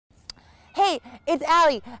Hey, it's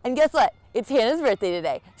Allie, and guess what? It's Hannah's birthday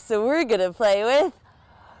today, so we're gonna play with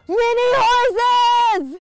mini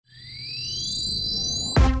horses!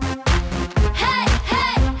 Hey,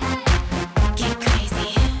 hey, get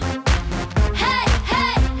crazy. Hey,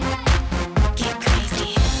 hey, get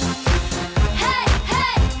crazy. Hey,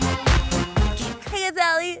 hey, Hey, it's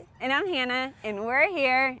Allie. And I'm Hannah, and we're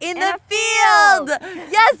here In the field!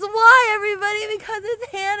 Yes, why, everybody? Because it's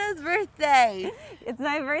Hannah's birthday. It's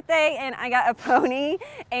my birthday, and I got a pony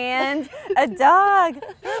and a dog. Look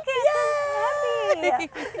at this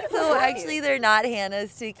puppy. So actually, they're not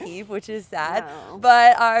Hannah's to keep, which is sad. No.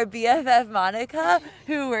 But our BFF Monica,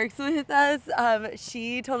 who works with us,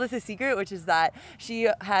 she told us a secret, which is that she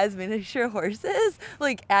has miniature horses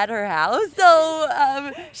like at her house.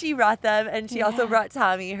 So she brought them, and she also brought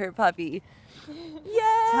Tommy, her puppy.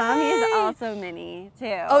 Yay! Tommy is also mini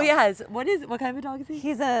too. Oh yes. What kind of a dog is he?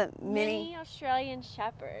 He's a mini. Australian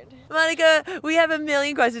Shepard. Monica, we have a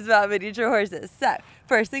million questions about miniature horses. So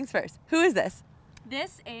first things first, who is this?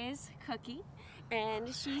 This is Cookie,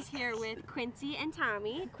 and she's here with Quincy and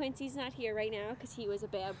Tommy. Quincy's not here right now because he was a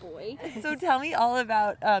bad boy. So tell me all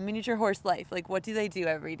about miniature horse life. Like, what do they do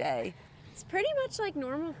every day? It's pretty much like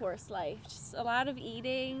normal horse life, just a lot of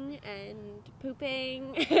eating and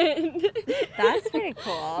pooping. And That's pretty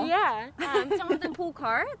cool. yeah, some of them pull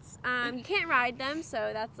carts. You can't ride them,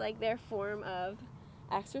 so that's like their form of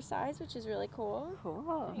exercise, which is really cool.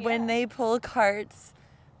 Cool. Yeah. When they pull carts,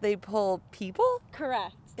 they pull people?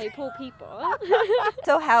 Correct. They pull people.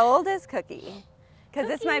 So how old is Cookie? Because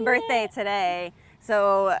it's my birthday today,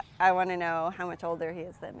 so I want to know how much older he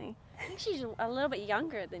is than me. I think she's a little bit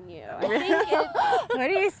younger than you. I think What are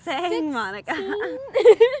you saying, Monica?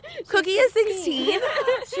 Cookie is 16?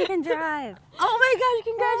 She can drive. Oh my gosh,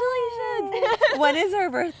 congratulations! When is her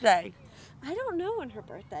birthday? I don't know when her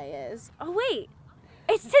birthday is. Oh wait,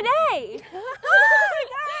 it's today!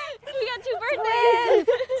 We got two birthdays!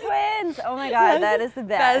 Twins! Oh my god, that is the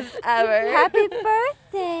best. Best ever. Happy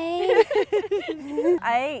birthday!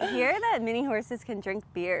 I hear that mini horses can drink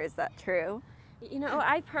beer. Is that true? You know,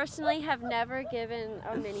 I personally have never given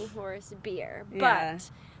a mini horse beer, Yeah. but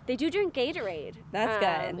they do drink Gatorade. That's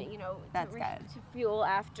good. You know, That's to good. to fuel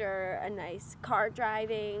after a nice car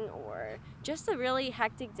driving or just a really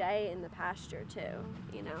hectic day in the pasture too.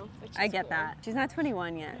 You know, which I is get cool. that. She's not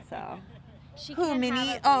 21 yet, so. She Who, can't Minnie?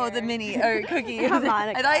 have a Oh, beer. the Minnie, or Cookie.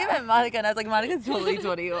 Monica. I thought you meant Monica, and I was like, Monica's totally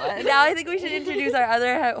 21. Now I think we should introduce our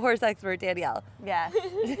other horse expert, Danielle. Yes.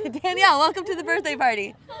 Danielle, welcome to the birthday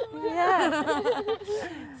party. Yeah.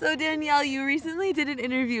 So Danielle, you recently did an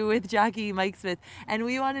interview with jockey Mike Smith, and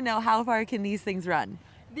we want to know how far can these things run?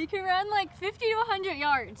 They can run like 50 to 100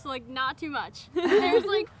 yards, like not too much. There's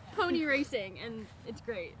like pony racing, and it's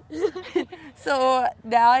great. So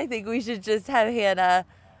now I think we should just have Hannah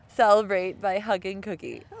celebrate by hugging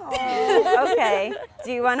Cookie. Oh, okay.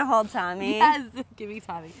 Do you want to hold Tommy? Yes, give me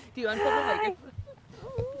Tommy. Do you want to put the microphone?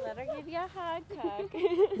 Let her give you a hug, Cook.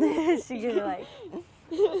 She could be like,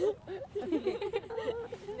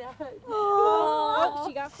 Oh,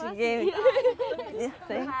 she got she fussy. gave me. Yeah,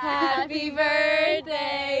 see? Happy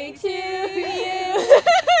birthday to you.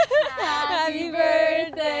 Happy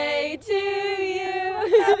birthday to you.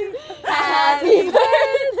 Happy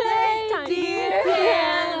birthday, dear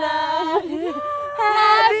Hannah.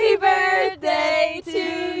 Happy birthday to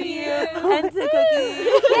you. And to Cookie.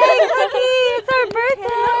 Yay, Cookie! It's our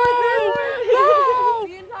birthday!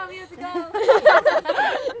 Me and Tommy have to go.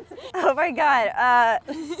 Oh my god.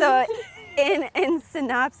 So in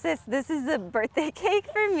synopsis, this is a birthday cake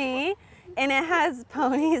for me, and it has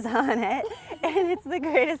ponies on it, and it's the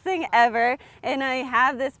greatest thing ever. And I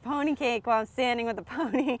have this pony cake while I'm standing with a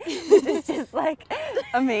pony, which is just like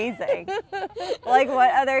amazing. Like,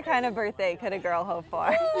 what other kind of birthday could a girl hope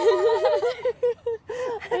for?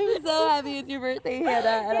 I'm so happy it's your birthday,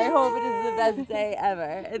 Hannah, and I hope it is the best day ever.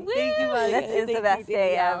 And thank you, Monica. This and is the thank best you,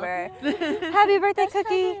 day Danielle. ever. Happy birthday,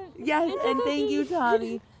 Cookie! Yes, and thank you,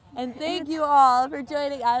 Tommy. And thank you all for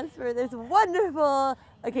joining us for this wonderful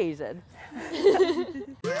occasion.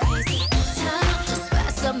 crazy. Time just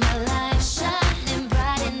pass of my life, shining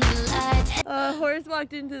bright in the lights. A horse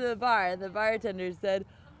walked into the bar, and the bartender said,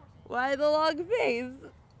 "Why the long face?"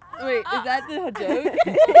 Wait, is that the joke?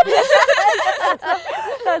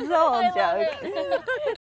 That's the whole joke.